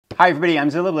Hi everybody, I'm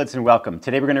Zilla Blitz and welcome.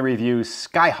 Today we're going to review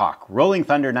Skyhawk Rolling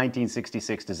Thunder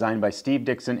 1966, designed by Steve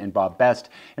Dixon and Bob Best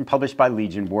and published by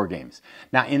Legion Wargames.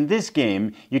 Now in this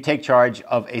game, you take charge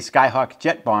of a Skyhawk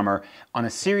jet bomber on a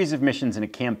series of missions in a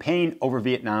campaign over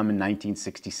Vietnam in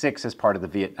 1966 as part of the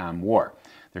Vietnam War.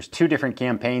 There's two different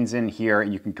campaigns in here,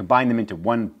 and you can combine them into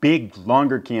one big,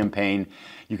 longer campaign.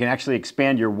 You can actually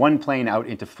expand your one plane out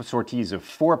into sorties of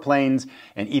 4 planes,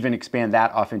 and even expand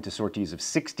that off into sorties of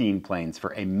 16 planes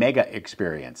for a mega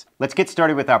experience. Let's get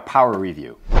started with our power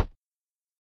review.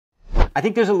 I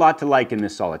think there's a lot to like in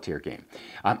this solitaire game.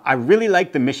 I really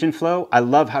like the mission flow. I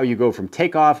love how you go from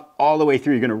takeoff all the way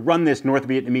through. You're going to run this North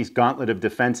Vietnamese gauntlet of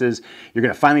defenses. You're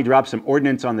going to finally drop some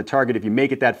ordnance on the target if you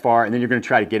make it that far, and then you're going to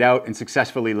try to get out and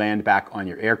successfully land back on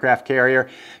your aircraft carrier.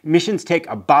 Missions take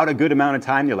about a good amount of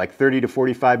time. They're like 30 to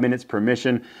 45 minutes per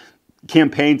mission.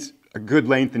 Campaigns a good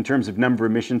length in terms of number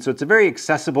of missions, so it's a very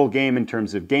accessible game in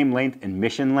terms of game length and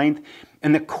mission length.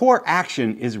 And the core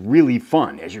action is really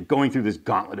fun as you're going through this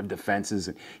gauntlet of defenses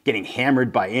and getting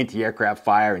hammered by anti-aircraft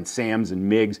fire and SAMs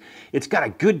and MiGs. It's got a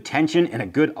good tension and a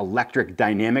good electric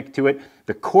dynamic to it.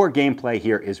 The core gameplay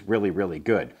here is really, really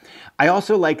good. I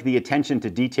also like the attention to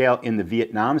detail in the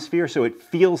Vietnam sphere, so it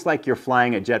feels like you're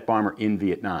flying a jet bomber in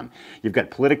Vietnam. You've got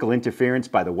political interference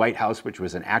by the White House, which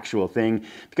was an actual thing.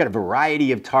 You've got a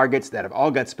variety of targets that have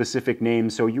all got specific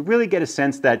names, so you really get a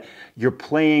sense that you're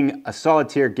playing a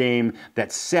solitaire game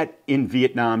that's set in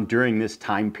Vietnam during this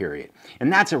time period.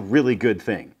 And that's a really good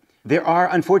thing. There are,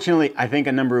 unfortunately, I think,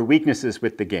 a number of weaknesses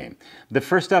with the game. The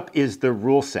first up is the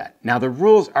rule set. Now, the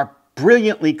rules are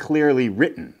brilliantly clearly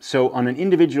written, so on an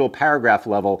individual paragraph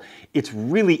level, it's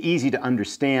really easy to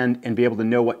understand and be able to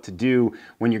know what to do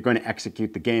when you're going to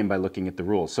execute the game by looking at the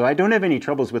rules. So I don't have any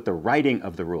troubles with the writing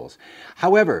of the rules.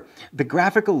 However, the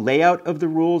graphical layout of the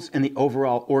rules and the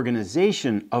overall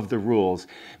organization of the rules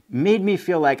made me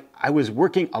feel like I was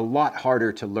working a lot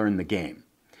harder to learn the game.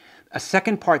 A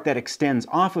second part that extends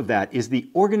off of that is the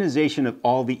organization of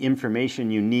all the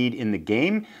information you need in the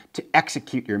game to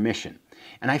execute your mission.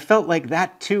 And I felt like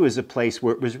that too is a place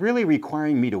where it was really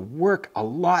requiring me to work a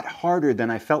lot harder than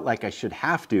I felt like I should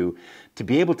have to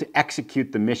be able to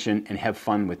execute the mission and have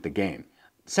fun with the game.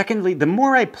 Secondly, the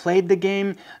more I played the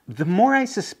game, the more I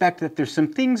suspect that there's some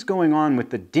things going on with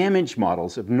the damage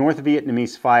models of North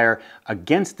Vietnamese fire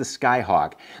against the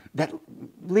Skyhawk that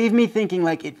leave me thinking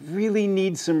like it really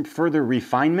needs some further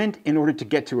refinement in order to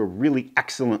get to a really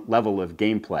excellent level of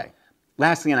gameplay.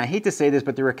 Lastly, and I hate to say this,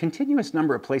 but there were a continuous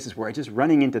number of places where I just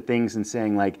running into things and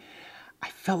saying like, I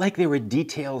felt like there were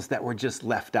details that were just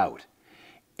left out.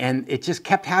 And it just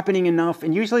kept happening enough,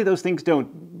 and usually those things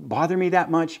don't bother me that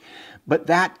much, but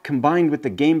that combined with the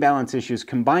game balance issues,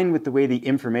 combined with the way the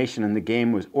information in the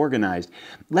game was organized,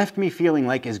 left me feeling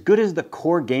like as good as the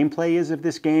core gameplay is of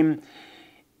this game,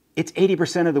 it's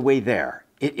 80% of the way there.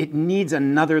 It needs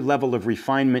another level of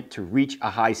refinement to reach a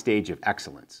high stage of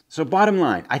excellence. So bottom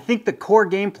line, I think the core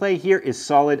gameplay here is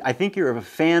solid. I think you're a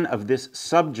fan of this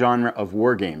subgenre of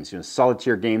war games,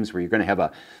 solitaire games where you're going to have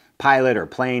a pilot or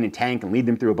plane and tank and lead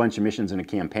them through a bunch of missions in a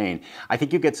campaign. I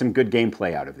think you get some good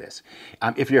gameplay out of this.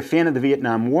 If you're a fan of the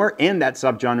Vietnam War and that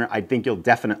subgenre, I think you'll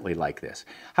definitely like this.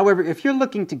 However, if you're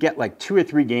looking to get like 2 or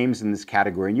 3 games in this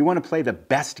category and you want to play the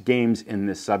best games in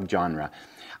this subgenre,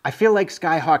 I feel like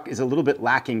Skyhawk is a little bit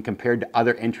lacking compared to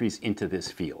other entries into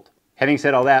this field. Having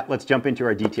said all that, let's jump into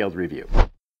our detailed review.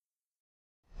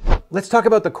 Let's talk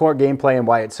about the core gameplay and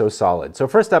why it's so solid. So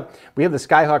first up, we have the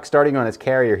Skyhawk starting on its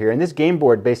carrier here, and this game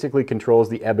board basically controls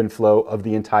the ebb and flow of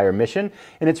the entire mission,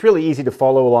 and it's really easy to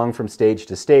follow along from stage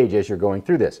to stage as you're going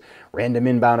through this. Random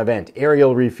inbound event,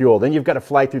 aerial refuel, then you've got to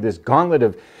fly through this gauntlet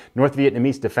of North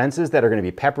Vietnamese defenses that are going to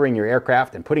be peppering your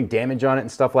aircraft and putting damage on it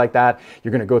and stuff like that.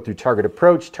 You're going to go through target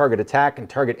approach, target attack, and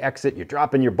target exit. You're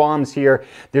dropping your bombs here.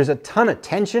 There's a ton of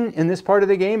tension in this part of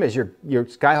the game as your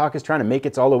Skyhawk is trying to make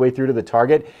it all the way through to the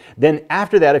target. Then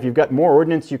after that, if you've got more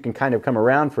ordnance, you can kind of come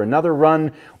around for another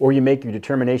run, or you make your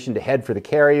determination to head for the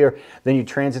carrier. Then you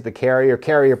transit the carrier,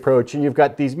 carrier approach, and you've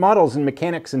got these models and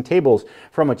mechanics and tables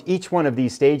from each one of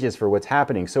these stages for what's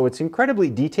happening. So it's incredibly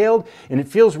detailed, and it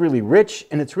feels really rich,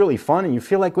 and it's really fun, and you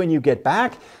feel like when you get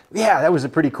back, yeah, that was a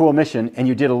pretty cool mission, and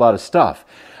you did a lot of stuff.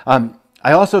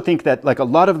 I also think that like a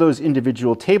lot of those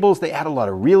individual tables, they add a lot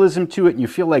of realism to it, and you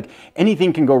feel like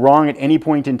anything can go wrong at any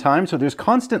point in time, so there's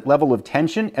constant level of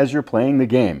tension as you're playing the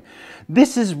game.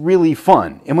 This is really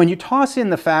fun, and when you toss in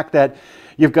the fact that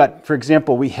you've got, for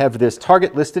example, we have this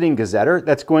target listed in Gazetter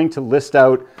that's going to list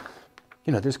out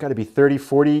you know, there's got to be 30,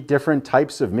 40 different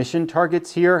types of mission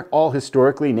targets here, all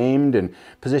historically named and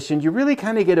positioned. You really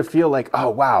kind of get a feel like, oh,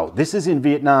 wow, this is in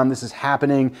Vietnam, this is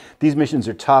happening, these missions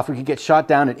are tough, we could get shot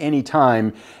down at any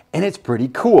time, and it's pretty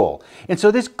cool. And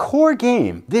so this core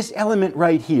game, this element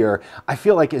right here, I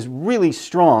feel like is really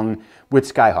strong with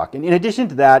Skyhawk. And in addition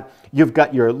to that, you've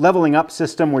got your leveling up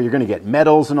system where you're going to get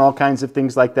medals and all kinds of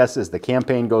things like this as the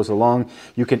campaign goes along.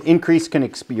 You can increase,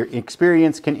 your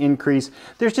experience can increase.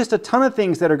 There's just a ton of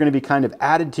things that are going to be kind of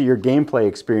added to your gameplay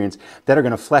experience that are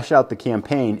going to flesh out the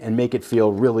campaign and make it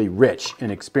feel really rich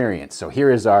in experience. So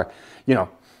here is our, you know,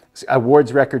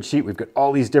 awards record sheet. We've got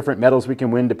all these different medals we can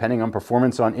win depending on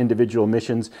performance on individual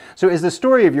missions. So as the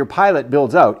story of your pilot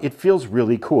builds out, it feels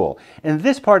really cool. And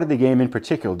this part of the game in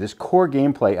particular, this core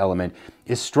gameplay element,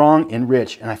 is strong and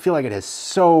rich, and I feel like it has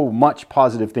so much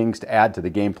positive things to add to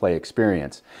the gameplay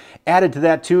experience. Added to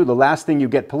that too, the last thing, you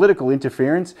get political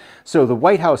interference. So the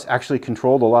White House actually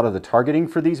controlled a lot of the targeting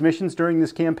for these missions during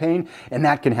this campaign, and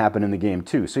that can happen in the game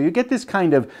too. So you get this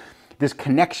kind of this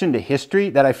connection to history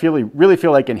that I really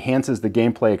feel like enhances the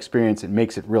gameplay experience and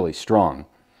makes it really strong.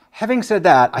 Having said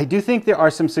that, I do think there are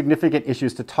some significant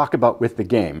issues to talk about with the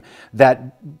game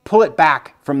that pull it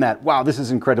back from that, wow, this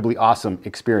is incredibly awesome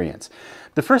experience.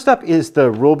 The first up is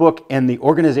the rulebook and the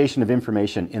organization of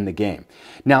information in the game.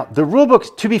 Now, the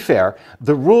rulebooks, to be fair,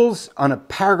 the rules on a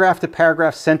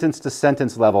paragraph-to-paragraph,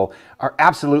 sentence-to-sentence level are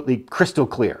absolutely crystal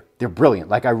clear. They're brilliant.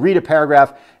 Like, I read a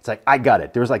paragraph, it's like, I got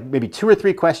it. There was like maybe 2 or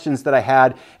 3 questions that I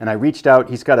had, and I reached out.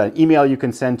 He's got an email you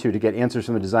can send to get answers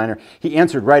from the designer. He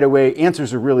answered right away.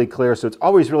 Answers are really clear, so it's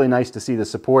always really nice to see the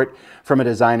support from a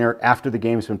designer after the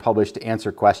game's been published to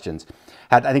answer questions.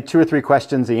 Had, I think, 2 or 3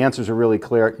 questions. The answers are really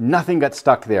clear. Nothing got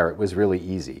stuck there. It was really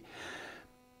easy.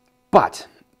 But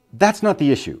that's not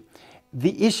the issue.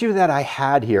 The issue that I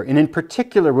had here, and in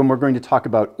particular when we're going to talk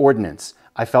about ordnance,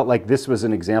 I felt like this was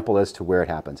an example as to where it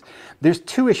happens. There's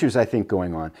 2 issues, I think,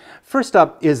 going on. First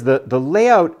up is the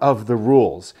layout of the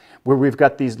rules, where we've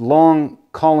got these long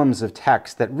columns of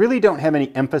text that really don't have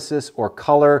any emphasis or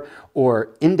color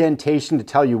or indentation to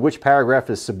tell you which paragraph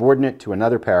is subordinate to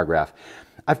another paragraph.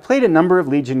 I've played a number of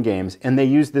Legion games, and they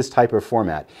use this type of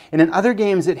format. And in other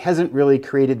games, it hasn't really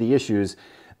created the issues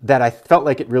that I felt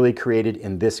like it really created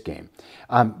in this game.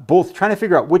 Both trying to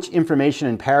figure out which information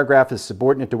in paragraph is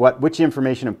subordinate to what, which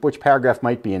information in which paragraph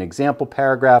might be an example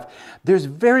paragraph. There's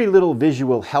very little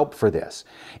visual help for this.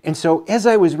 And so as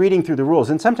I was reading through the rules,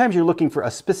 and sometimes you're looking for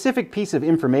a specific piece of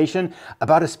information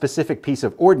about a specific piece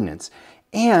of ordnance,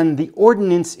 and the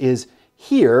ordnance is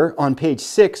here on page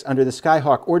 6 under the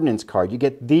Skyhawk ordnance card. You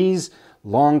get these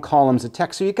long columns of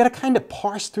text. So you've got to kind of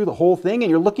parse through the whole thing, and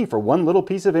you're looking for one little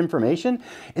piece of information,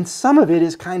 and some of it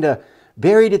is kind of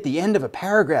buried at the end of a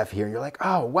paragraph here. You're like,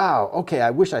 oh, wow, okay, I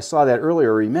wish I saw that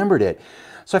earlier or remembered it.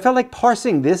 So I felt like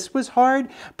parsing this was hard,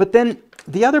 but then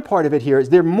the other part of it here is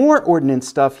there's more ordnance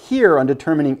stuff here on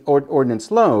determining ordnance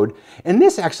load, and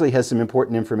this actually has some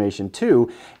important information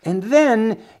too. And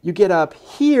then you get up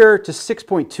here to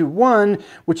 6.21,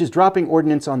 which is dropping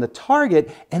ordnance on the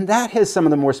target, and that has some of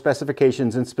the more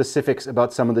specifications and specifics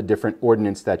about some of the different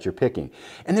ordnance that you're picking.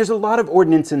 And there's a lot of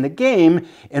ordnance in the game,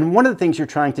 and one of the things you're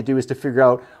trying to do is to figure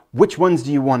out which ones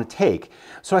do you want to take.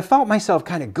 So I felt myself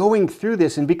kind of going through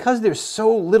this, and because there's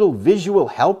so little visual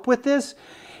help with this,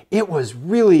 it was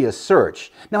really a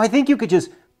search. Now, I think you could just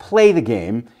play the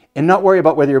game and not worry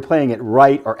about whether you're playing it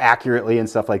right or accurately and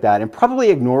stuff like that, and probably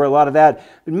ignore a lot of that.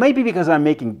 It might be because I'm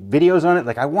making videos on it.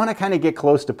 Like, I want to kind of get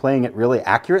close to playing it really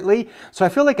accurately. So I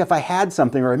feel like if I had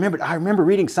something, or I remember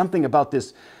reading something about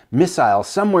this missile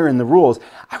somewhere in the rules,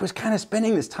 I was kind of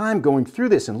spending this time going through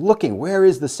this and looking, where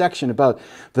is the section about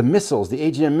the missiles, the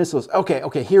AGM missiles? Okay,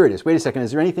 here it is. Wait a second,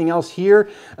 is there anything else here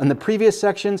in the previous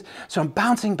sections? So I'm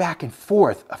bouncing back and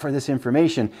forth for this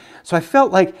information. So I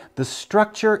felt like the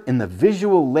structure and the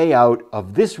visual layout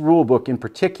of this rule book in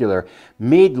particular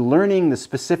made learning the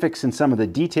specifics and some of the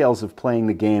details of playing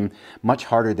the game much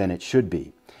harder than it should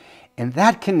be. And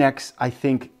that connects, I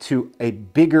think, to a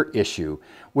bigger issue,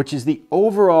 which is the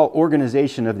overall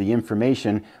organization of the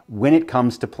information when it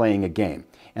comes to playing a game.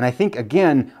 And I think,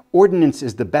 again, ordnance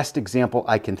is the best example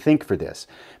I can think for this.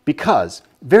 Because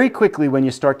very quickly when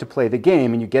you start to play the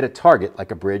game and you get a target,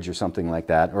 like a bridge or something like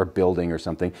that, or a building or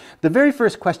something, the very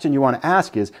first question you want to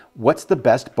ask is, what's the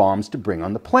best bombs to bring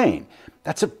on the plane?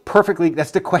 That's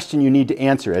the question you need to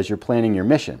answer as you're planning your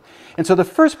mission. And so the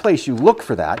first place you look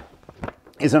for that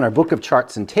is in our book of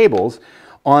charts and tables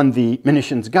on the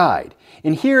munitions guide.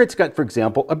 And here it's got, for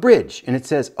example, a bridge, and it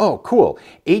says, oh, cool,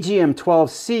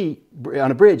 AGM-12C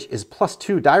on a bridge is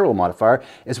 +2 die roll modifier,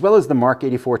 as well as the Mark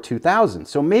 84 2000.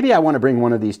 So maybe I want to bring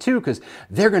one of these too, because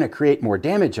they're going to create more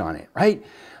damage on it, right?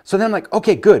 So then I'm like,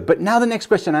 okay, good. But now the next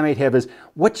question I might have is,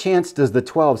 what chance does the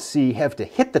 12C have to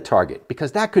hit the target?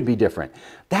 Because that could be different.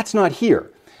 That's not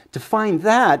here. To find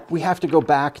that, we have to go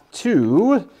back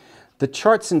to the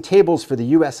charts and tables for the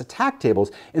US attack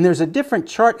tables. And there's a different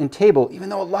chart and table, even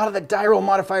though a lot of the die roll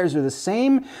modifiers are the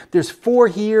same. There's 4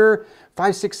 here,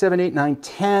 5, 6, 7, 8, 9,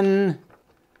 10,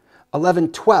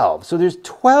 11, 12. So there's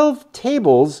 12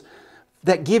 tables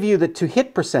that give you the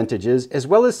to-hit percentages, as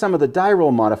well as some of the die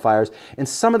roll modifiers and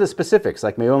some of the specifics,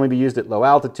 like may only be used at low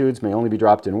altitudes, may only be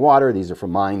dropped in water. These are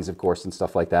from mines, of course, and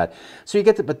stuff like that. So you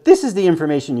get the, but this is the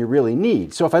information you really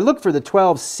need. So if I look for the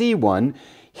 12C one,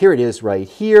 here it is right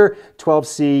here,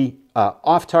 12C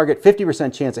off target,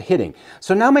 50% chance of hitting.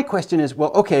 So now my question is,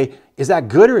 well, okay, is that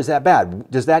good or is that bad?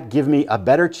 Does that give me a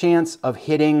better chance of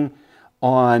hitting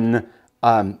on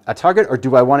a target, or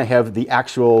do I want to have the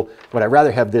actual, would I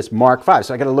rather have this Mark 5?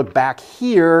 So I got to look back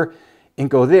here and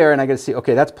go there, and I got to see,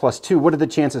 okay, that's +2. What are the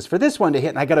chances for this one to hit?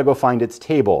 And I got to go find its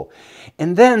table.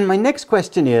 And then my next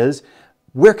question is,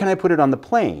 where can I put it on the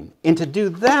plane? And to do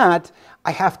that,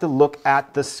 I have to look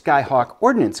at the Skyhawk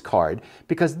Ordnance card,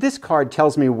 because this card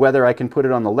tells me whether I can put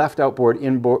it on the left outboard, the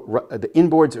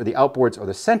inboards, or the outboards, or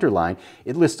the center line.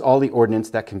 It lists all the ordnance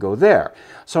that can go there.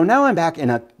 So now I'm back in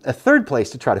a third place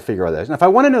to try to figure out this. And if I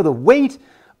want to know the weight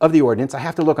of the ordnance, I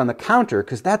have to look on the counter,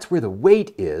 because that's where the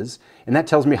weight is, and that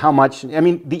tells me how much. I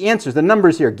mean, the answers, the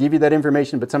numbers here give you that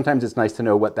information, but sometimes it's nice to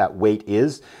know what that weight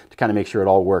is to kind of make sure it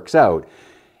all works out.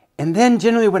 And then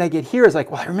generally what I get here is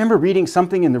like, well, I remember reading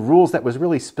something in the rules that was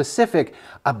really specific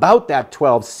about that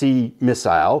 12C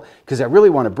missile, because I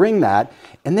really want to bring that.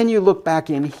 And then you look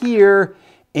back in here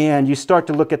and you start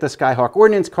to look at the Skyhawk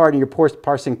Ordnance card, and you're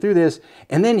parsing through this.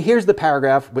 And then here's the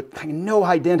paragraph with kind of no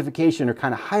identification or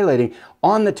kind of highlighting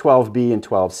on the 12B and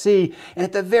 12C. And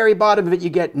at the very bottom of it,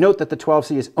 you get, note that the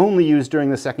 12C is only used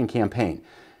during the second campaign.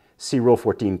 See Rule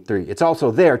 14.3. It's also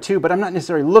there too, but I'm not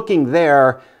necessarily looking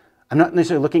there. I'm not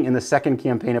necessarily looking in the second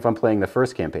campaign if I'm playing the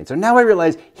first campaign. So now I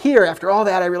realize here, after all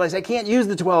that, I realize I can't use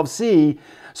the 12C.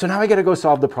 So now I got to go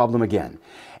solve the problem again.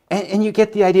 And you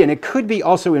get the idea. And it could be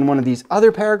also in one of these other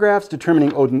paragraphs,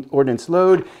 determining ordnance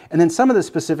load. And then some of the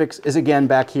specifics is again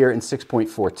back here in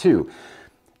 6.42.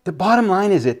 The bottom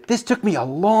line is this took me a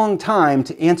long time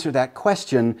to answer that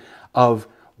question of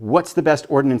what's the best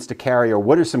ordnance to carry, or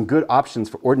what are some good options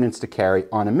for ordnance to carry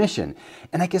on a mission.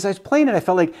 And as I was playing it, I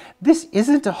felt like this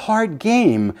isn't a hard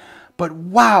game, but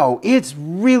wow, it's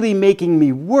really making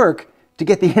me work to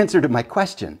get the answer to my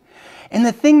question. And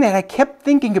the thing that I kept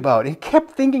thinking about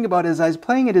as I was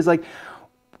playing it is like,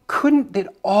 couldn't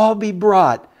it all be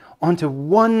brought onto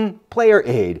one player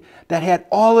aid that had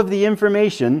all of the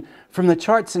information from the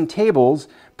charts and tables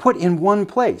put in one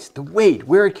place? The weight,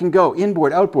 where it can go,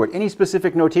 inboard, outboard, any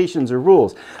specific notations or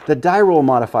rules, the die roll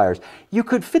modifiers. You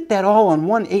could fit that all on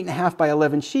one 8.5 by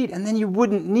 11 sheet, and then you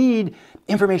wouldn't need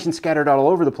information scattered out all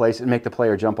over the place and make the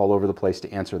player jump all over the place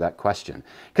to answer that question.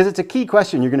 Because it's a key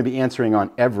question you're going to be answering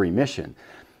on every mission.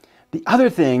 The other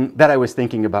thing that I was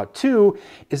thinking about too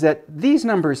is that these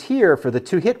numbers here for the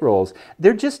 2 hit rolls,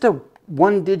 they're just a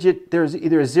one digit, there's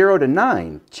either a 0 to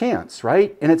 9 chance,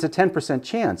 right? And it's a 10%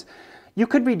 chance. You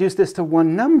could reduce this to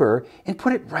one number and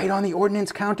put it right on the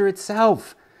ordnance counter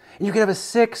itself. And you could have a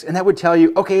 6, and that would tell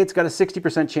you, okay, it's got a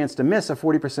 60% chance to miss, a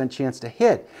 40% chance to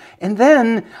hit. And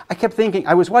then I kept thinking,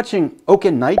 I was watching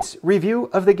Oaken Knight's review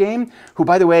of the game, who,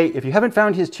 by the way, if you haven't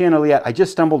found his channel yet, I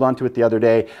just stumbled onto it the other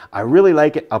day. I really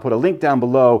like it. I'll put a link down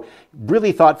below.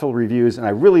 Really thoughtful reviews, and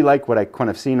I really like what I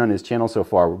kind of seen on his channel so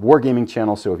far, Wargaming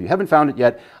channel. So if you haven't found it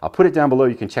yet, I'll put it down below.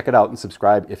 You can check it out and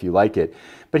subscribe if you like it.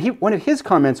 But one of his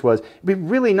comments was, it'd be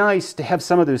really nice to have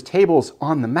some of those tables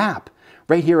on the map,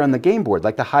 right here on the game board,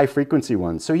 like the high frequency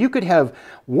ones. So you could have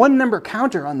one number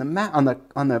counter on the map, on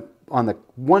the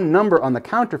one number on the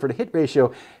counter for the hit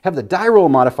ratio, have the die roll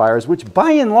modifiers, which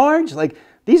by and large, like,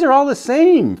 these are all the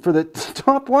same for the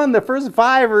top one. The first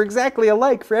 5 are exactly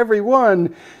alike for every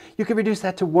one. You could reduce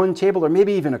that to one table or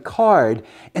maybe even a card,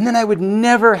 and then I would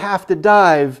never have to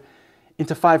dive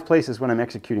into 5 places when I'm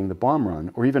executing the bomb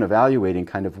run, or even evaluating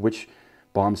kind of which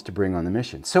bombs to bring on the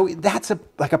mission. So that's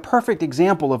like a perfect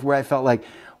example of where I felt like,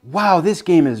 wow, this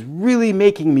game is really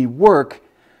making me work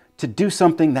to do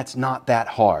something that's not that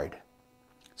hard.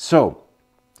 So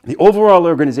the overall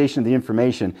organization of the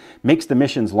information makes the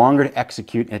missions longer to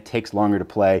execute, and it takes longer to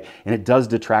play, and it does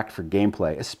detract for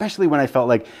gameplay, especially when I felt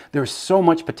like there was so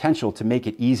much potential to make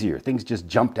it easier. Things just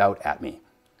jumped out at me.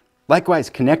 Likewise,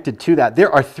 connected to that, there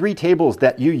are 3 tables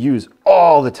that you use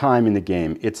all the time in the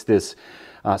game. It's this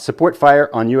support fire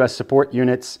on US support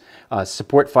units,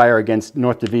 support fire against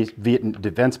North Vietnam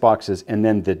defense boxes, and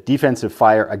then the defensive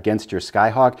fire against your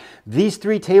Skyhawk. These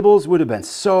 3 tables would have been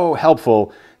so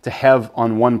helpful to have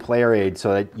on one player aid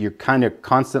so that you're kind of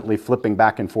constantly flipping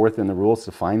back and forth in the rules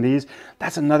to find these.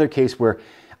 That's another case where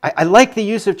I like the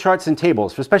use of charts and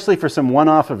tables, especially for some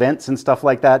one-off events and stuff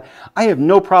like that. I have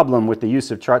no problem with the use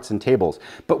of charts and tables,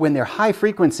 but when they're high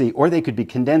frequency or they could be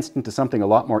condensed into something a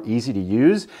lot more easy to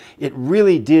use, it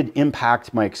really did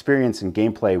impact my experience and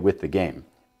gameplay with the game.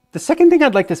 The second thing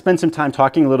I'd like to spend some time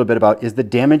talking a little bit about is the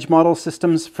damage model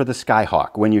systems for the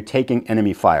Skyhawk when you're taking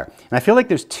enemy fire. And I feel like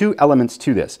there's 2 elements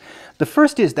to this. The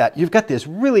first is that you've got this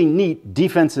really neat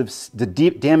defensive, the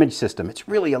deep damage system. It's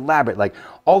really elaborate, like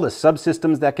all the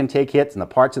subsystems that can take hits and the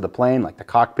parts of the plane, like the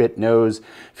cockpit, nose,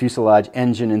 fuselage,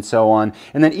 engine, and so on.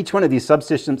 And then each one of these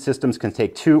subsystems can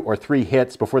take 2 or 3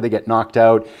 hits before they get knocked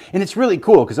out. And it's really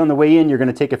cool because on the way in, you're going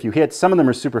to take a few hits. Some of them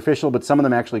are superficial, but some of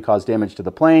them actually cause damage to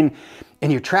the plane.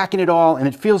 And you're tracking it all, and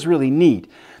it feels really neat.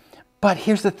 But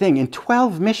here's the thing, in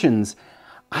 12 missions,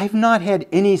 I've not had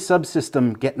any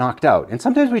subsystem get knocked out. And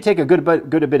sometimes we take a good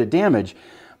bit of damage,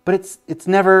 but it's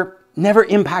never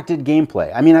impacted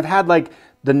gameplay. I mean, I've had like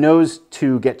the nose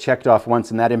 2 get checked off once,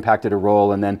 and that impacted a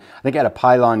roll, and then I think I had a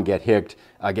pylon get hit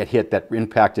that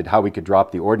impacted how we could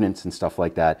drop the ordnance and stuff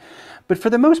like that. But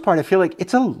for the most part, I feel like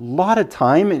it's a lot of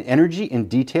time and energy and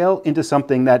detail into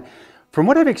something that, from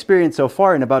what I've experienced so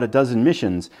far in about a dozen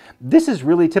missions, this is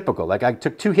really typical. Like I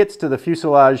took 2 hits to the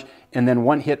fuselage and then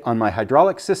 1 hit on my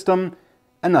hydraulic system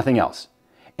and nothing else.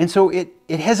 And so it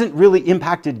hasn't really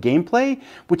impacted gameplay,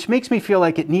 which makes me feel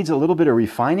like it needs a little bit of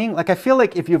refining. Like I feel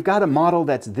like if you've got a model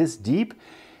that's this deep,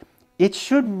 it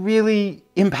should really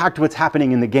impact what's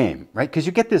happening in the game, right? Because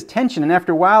you get this tension, and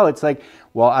after a while it's like,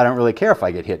 well, I don't really care if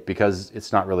I get hit because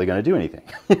it's not really going to do anything.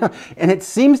 And it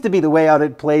seems to be the way out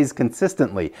it plays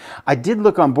consistently. I did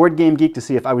look on Board Game Geek to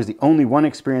see if I was the only one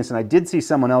experienced, and I did see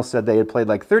someone else said they had played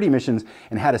like 30 missions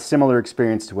and had a similar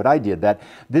experience to what I did, that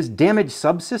this damage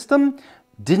subsystem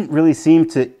didn't really seem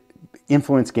to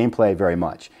influence gameplay very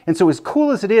much. And so as cool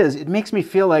as it is, it makes me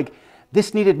feel like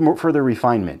this needed more further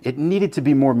refinement. It needed to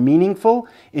be more meaningful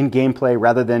in gameplay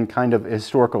rather than kind of a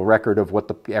historical record of what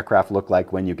the aircraft look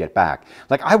like when you get back.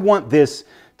 Like, I want this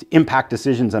to impact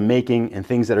decisions I'm making and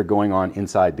things that are going on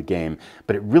inside the game,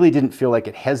 but it really didn't feel like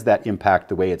it has that impact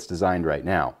the way it's designed right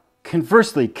now.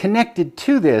 Conversely, connected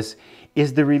to this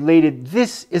is the related,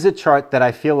 this is a chart that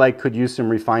I feel like could use some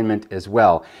refinement as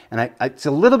well. And it's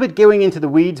a little bit going into the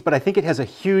weeds, but I think it has a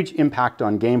huge impact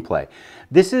on gameplay.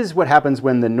 This is what happens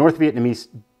when the North Vietnamese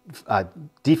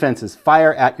defenses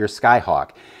fire at your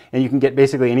Skyhawk. And you can get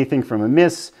basically anything from a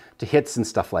miss to hits and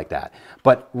stuff like that.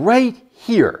 But right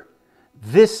here,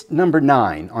 this number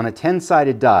 9 on a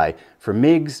 10-sided die for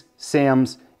MiGs,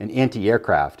 SAMs, and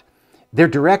anti-aircraft, they're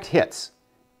direct hits.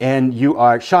 And you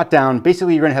are shot down.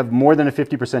 Basically, you're going to have more than a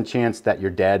 50% chance that you're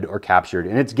dead or captured,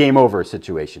 and it's game over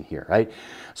situation here, right?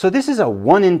 So this is a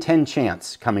 1 in 10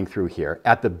 chance coming through here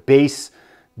at the base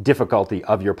difficulty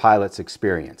of your pilot's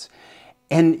experience.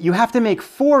 And you have to make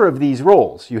 4 of these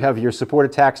rolls. You have your support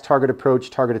attacks, target approach,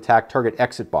 target attack, target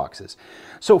exit boxes.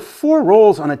 So 4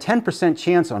 rolls on a 10%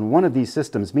 chance on one of these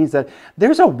systems means that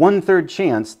there's a 1/3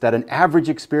 chance that an average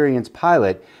experienced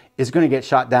pilot is going to get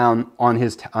shot down on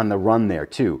the run there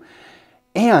too.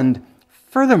 And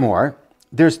furthermore,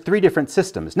 there's 3 different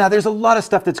systems. Now there's a lot of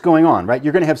stuff that's going on, right?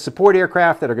 You're going to have support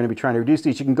aircraft that are going to be trying to reduce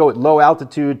these. You can go at low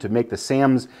altitude to make the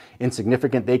SAMs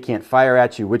insignificant. They can't fire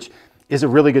at you, which is a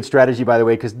really good strategy, by the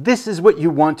way, because this is what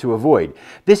you want to avoid.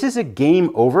 This is a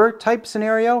game over type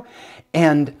scenario.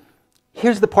 And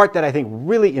here's the part that I think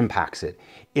really impacts it.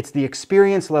 It's the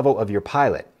experience level of your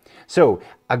pilot. So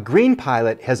a green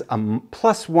pilot has a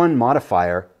 +1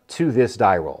 modifier to this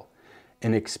die roll.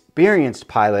 An experienced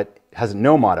pilot has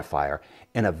no modifier,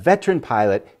 and a veteran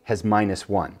pilot has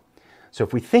 -1. So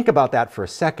if we think about that for a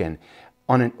second,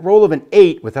 on a roll of an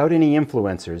 8 without any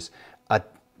influencers,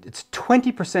 it's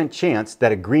 20% chance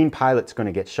that a green pilot's going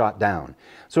to get shot down.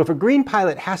 So if a green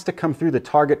pilot has to come through the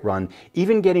target run,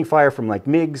 even getting fire from like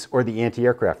MiGs or the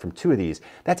anti-aircraft from 2 of these,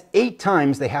 that's 8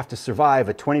 times they have to survive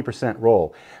a 20%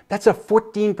 roll. That's a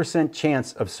 14%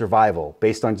 chance of survival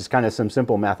based on just kind of some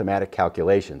simple mathematic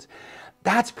calculations.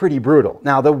 That's pretty brutal.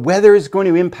 Now, the weather is going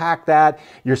to impact that.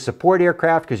 Your support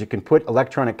aircraft, because you can put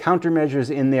electronic countermeasures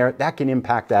in there, that can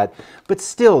impact that. But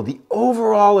still, the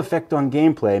overall effect on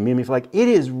gameplay made me feel like it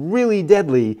is really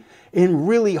deadly and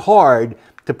really hard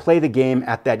to play the game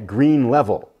at that green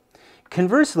level.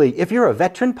 conversely, if you're a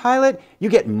veteran pilot, you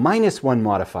get -1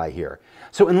 modify here.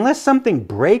 So unless something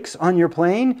breaks on your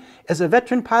plane, as a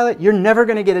veteran pilot, you're never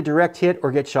going to get a direct hit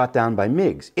or get shot down by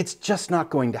MiGs. It's just not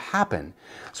going to happen.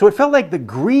 So it felt like the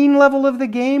green level of the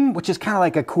game, which is kind of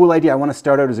like a cool idea, I want to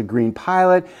start out as a green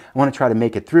pilot, I want to try to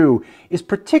make it through, is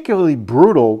particularly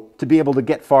brutal to be able to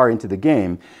get far into the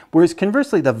game. Whereas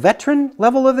conversely, the veteran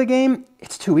level of the game,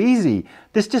 it's too easy.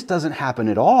 This just doesn't happen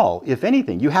at all. If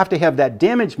anything, you have to have that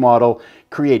damage model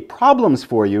create problems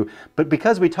for you, but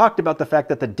because we talked about the fact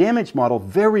that the damage model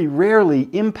very rarely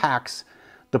impacts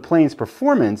the plane's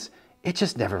performance, it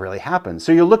just never really happens.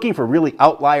 So you're looking for really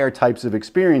outlier types of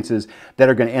experiences that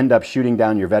are going to end up shooting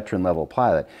down your veteran level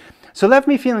pilot. So left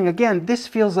me feeling, again, this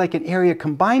feels like an area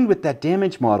combined with that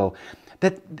damage model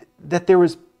that there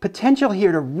was potential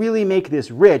here to really make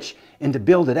this rich and to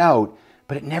build it out,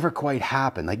 but it never quite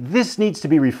happened. Like, this needs to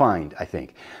be refined, I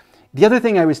think. The other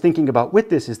thing I was thinking about with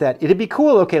this is that it'd be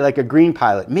cool, okay, like a green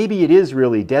pilot, maybe it is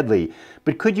really deadly,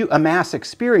 but could you amass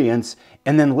experience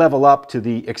and then level up to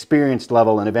the experienced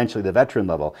level and eventually the veteran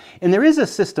level? And there is a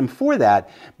system for that,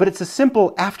 but it's a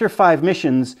simple, after 5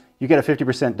 missions, you get a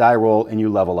 50% die roll and you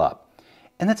level up.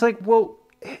 And that's like, well,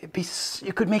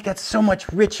 you could make that so much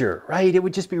richer, right? It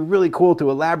would just be really cool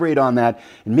to elaborate on that.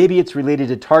 And maybe it's related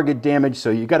to target damage, so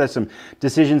you got some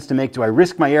decisions to make. Do I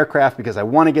risk my aircraft because I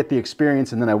want to get the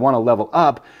experience and then I want to level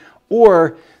up?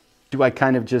 Or do I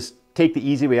kind of just take the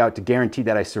easy way out to guarantee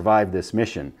that I survive this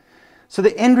mission? So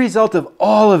the end result of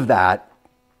all of that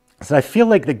is that I feel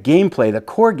like the gameplay, the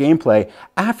core gameplay,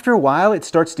 after a while it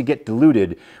starts to get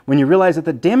diluted when you realize that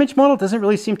the damage model doesn't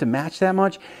really seem to match that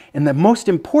much. And the most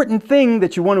important thing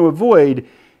that you want to avoid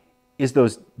is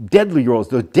those deadly rolls,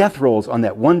 those death rolls on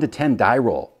that 1 to 10 die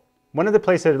roll. One of the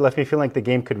places that left me feel like the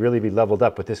game could really be leveled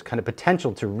up with this kind of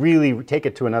potential to really take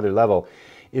it to another level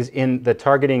is in the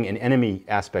targeting and enemy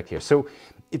aspect here. So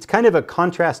it's kind of a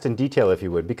contrast in detail, if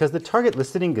you would, because the target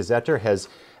listed in Gazetteer has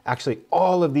actually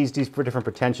all of these different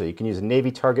potential. You can use a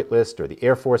Navy target list or the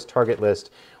Air Force target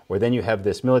list, or then you have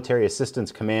this Military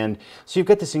Assistance Command. So you've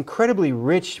got this incredibly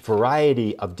rich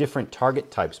variety of different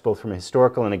target types, both from a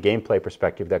historical and a gameplay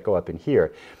perspective, that go up in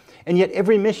here. And yet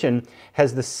every mission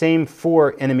has the same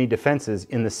 4 enemy defenses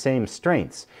in the same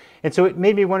strengths. And so it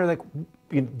made me wonder, like,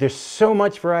 there's so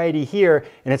much variety here,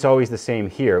 and it's always the same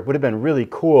here. It would have been really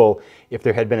cool if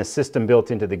there had been a system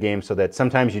built into the game so that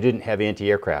sometimes you didn't have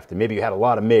anti-aircraft, and maybe you had a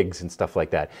lot of MiGs and stuff like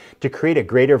that, to create a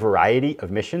greater variety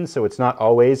of missions so it's not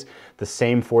always the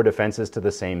same 4 defenses to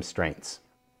the same strengths.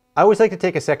 I always like to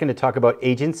take a second to talk about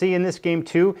agency in this game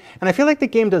too, and I feel like the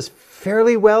game does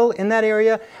fairly well in that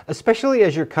area, especially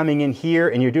as you're coming in here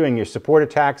and you're doing your support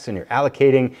attacks and you're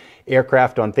allocating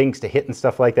aircraft on things to hit and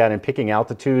stuff like that and picking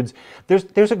altitudes.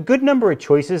 There's a good number of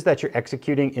choices that you're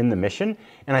executing in the mission,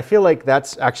 and I feel like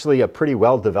that's actually a pretty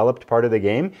well developed part of the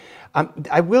game.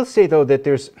 I will say though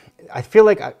that I feel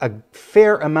like a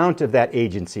fair amount of that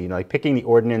agency, like picking the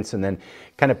ordnance and then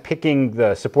kind of picking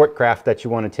the support craft that you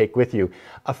want to take with you,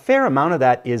 a fair amount of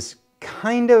that is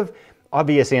kind of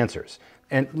obvious answers.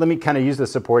 And let me kind of use the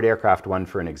support aircraft one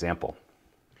for an example.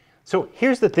 So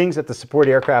here's the things that the support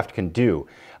aircraft can do.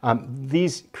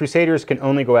 These Crusaders can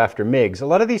only go after MiGs. A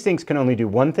lot of these things can only do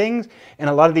one thing, and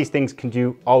a lot of these things can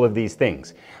do all of these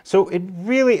things. So it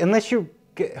really, unless you,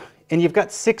 and you've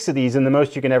got 6 of these, and the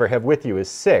most you can ever have with you is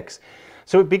 6.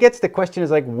 So it begets the question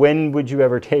is like, when would you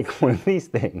ever take one of these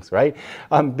things, right?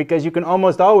 Because you can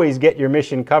almost always get your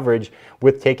mission coverage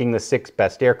with taking the 6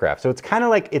 best aircraft. So it's kind of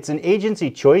like, it's an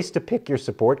agency choice to pick your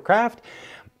support craft,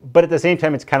 but at the same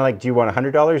time, it's kind of like, do you want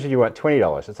 $100 or do you want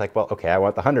 $20? It's like, well, okay, I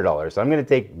want the $100. So I'm going to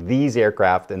take these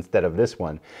aircraft instead of this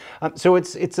one. So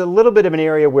it's a little bit of an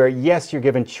area where, yes, you're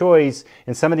given choice,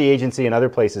 and some of the agency in other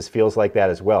places feels like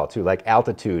that as well, too, like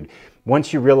altitude.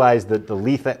 Once you realize that the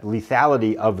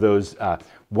lethality of those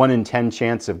 1 in 10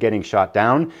 chance of getting shot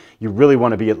down, you really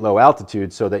want to be at low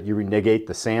altitude so that you negate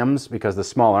the SAMs, because the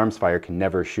small arms fire can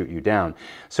never shoot you down.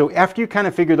 So after you kind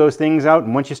of figure those things out,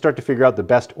 and once you start to figure out the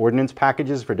best ordnance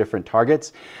packages for different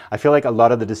targets, I feel like a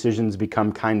lot of the decisions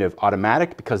become kind of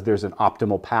automatic because there's an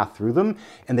optimal path through them,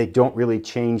 and they don't really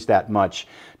change that much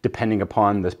depending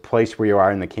upon the place where you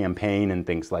are in the campaign and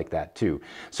things like that too.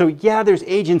 So yeah, there's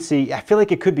agency. I feel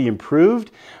like it could be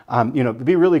improved. You know, it'd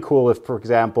be really cool if, for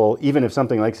example, even if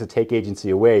something likes to take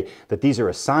agency away, that these are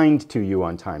assigned to you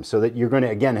on time, so that you're going to,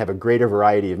 again, have a greater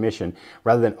variety of mission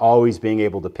rather than always being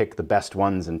able to pick the best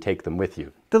ones and take them with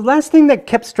you. The last thing that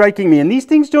kept striking me, and these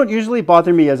things don't usually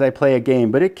bother me as I play a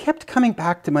game, but it kept coming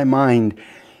back to my mind,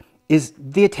 is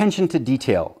the attention to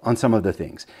detail on some of the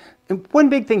things. And one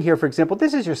big thing here, for example,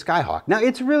 this is your Skyhawk. Now,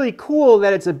 it's really cool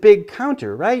that it's a big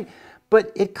counter, right?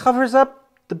 But it covers up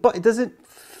it doesn't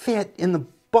fit in the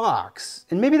box.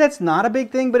 And maybe that's not a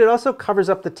big thing, but it also covers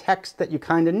up the text that you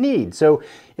kind of need. So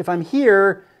if I'm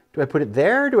here, do I put it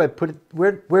there? Do I put it,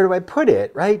 where do I put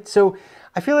it, right? So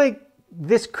I feel like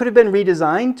this could have been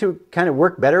redesigned to kind of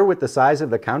work better with the size of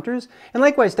the counters. And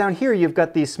likewise, down here, you've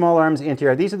got these small arms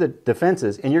anti-air. These are the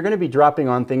defenses, and you're going to be dropping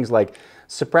on things like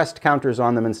suppressed counters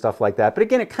on them and stuff like that. But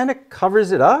again, it kind of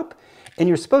covers it up, and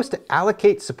you're supposed to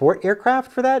allocate support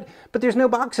aircraft for that, but there's no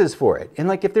boxes for it. And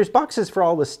like, if there's boxes for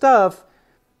all this stuff,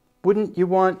 wouldn't you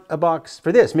want a box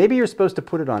for this? Maybe you're supposed to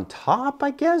put it on top,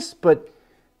 I guess, but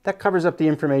that covers up the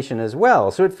information as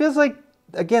well. So it feels like,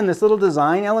 again, this little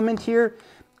design element here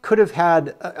could have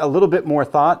had a little bit more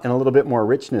thought and a little bit more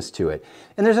richness to it.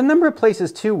 And there's a number of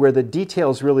places too where the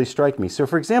details really strike me. So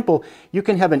for example, you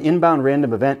can have an inbound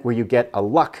random event where you get a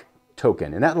luck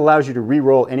token, and that allows you to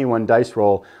re-roll any one dice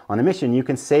roll on a mission. You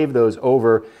can save those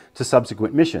over to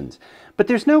subsequent missions. But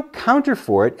there's no counter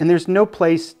for it, and there's no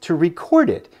place to record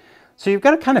it. So you've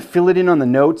got to kind of fill it in on the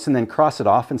notes and then cross it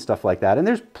off and stuff like that. And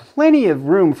there's plenty of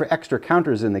room for extra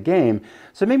counters in the game.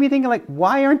 So it made me think, like,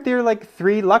 why aren't there like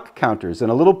 3 luck counters and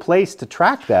a little place to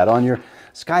track that on your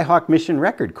Skyhawk mission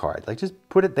record card? Like, just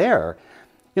put it there.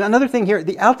 You know, another thing here,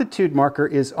 the altitude marker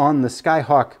is on the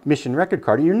Skyhawk mission record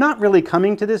card. You're not really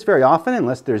coming to this very often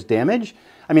unless there's damage.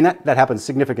 I mean, that happens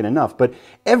significant enough, but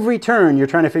every turn you're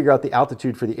trying to figure out the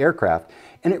altitude for the aircraft.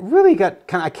 And it really got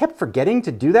kind of, I kept forgetting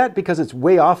to do that because it's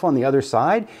way off on the other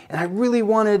side. And I really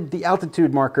wanted the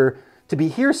altitude marker to be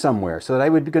here somewhere so that I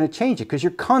would be going to change it, because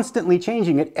you're constantly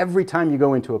changing it every time you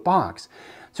go into a box.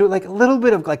 So like a little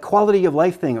bit of like quality of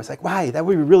life thing. I was like, why, that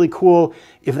would be really cool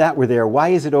if that were there. Why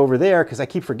is it over there? Because I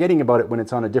keep forgetting about it when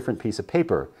it's on a different piece of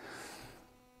paper.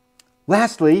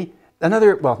 Lastly,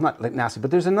 another, well, not like nasty,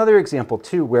 but there's another example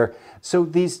too where, so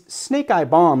these snake eye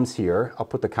bombs here, I'll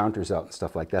put the counters out and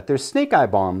stuff like that. There's snake eye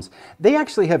bombs. They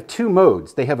actually have 2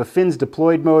 modes. They have a fins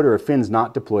deployed mode or a fins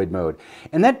not deployed mode.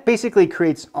 And that basically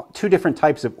creates 2 different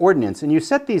types of ordnance. And you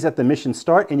set these at the mission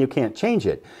start and you can't change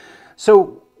it.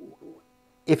 So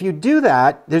if you do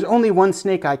that, there's only 1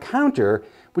 snake eye counter,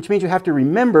 which means you have to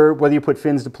remember whether you put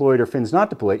fins deployed or fins not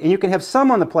deployed. And you can have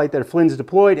some on the plate that are fins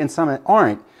deployed and some that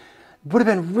aren't. Would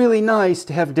have been really nice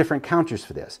to have different counters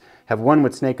for this. Have one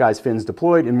with snake eyes fins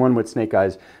deployed and one with snake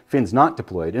eyes fins not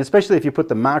deployed. And especially if you put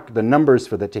the numbers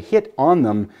for the to hit on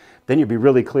them, then you'd be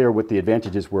really clear what the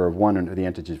advantages were of one and the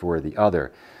advantages were of the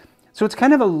other. So it's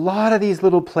kind of a lot of these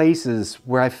little places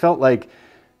where I felt like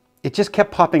it just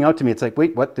kept popping out to me. It's like,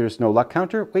 wait, what? There's no luck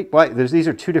counter? Wait, why? These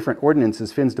are 2 different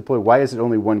ordinances, fins deployed. Why is it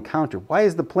only 1 counter? Why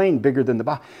is the plane bigger than the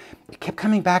box? It kept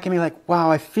coming back at me like, wow,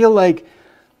 I feel like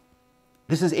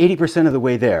this is 80% of the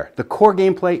way there. The core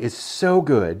gameplay is so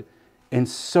good and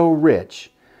so rich,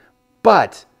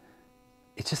 but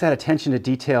it's just that attention to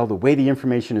detail, the way the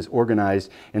information is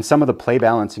organized, and some of the play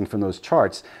balancing from those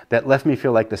charts that left me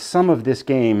feel like the sum of this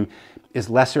game is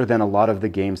lesser than a lot of the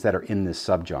games that are in this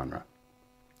subgenre.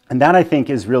 And that, I think,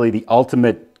 is really the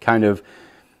ultimate kind of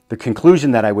the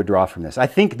conclusion that I would draw from this. I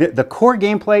think that the core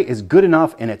gameplay is good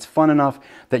enough and it's fun enough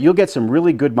that you'll get some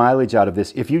really good mileage out of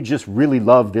this if you just really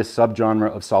love this subgenre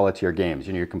of solitaire games.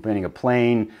 You know, you're comparing a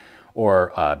plane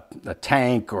or a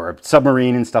tank or a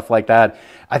submarine and stuff like that.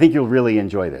 I think you'll really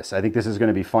enjoy this. I think this is going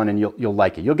to be fun and you'll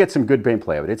like it. You'll get some good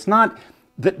gameplay of it. It's not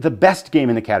the best game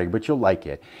in the category, but you'll like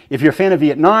it. If you're a fan of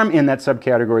Vietnam in that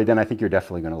subcategory, then I think you're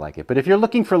definitely going to like it. But if you're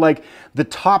looking for like the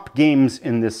top games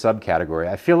in this subcategory,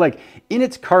 I feel like in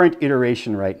its current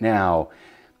iteration right now,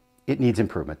 it needs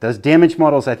improvement. Those damage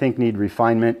models, I think, need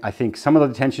refinement. I think some of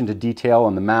the attention to detail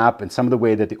on the map and some of the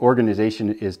way that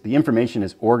the information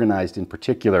is organized in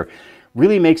particular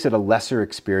really makes it a lesser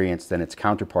experience than its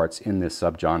counterparts in this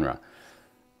subgenre.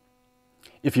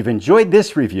 If you've enjoyed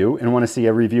this review and want to see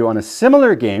a review on a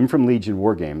similar game from Legion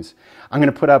Wargames, I'm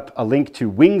going to put up a link to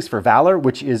Wings for Valor,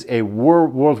 which is a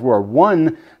World War I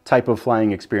type of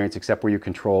flying experience, except where you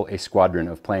control a squadron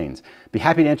of planes. Be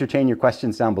happy to entertain your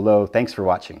questions down below. Thanks for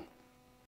watching.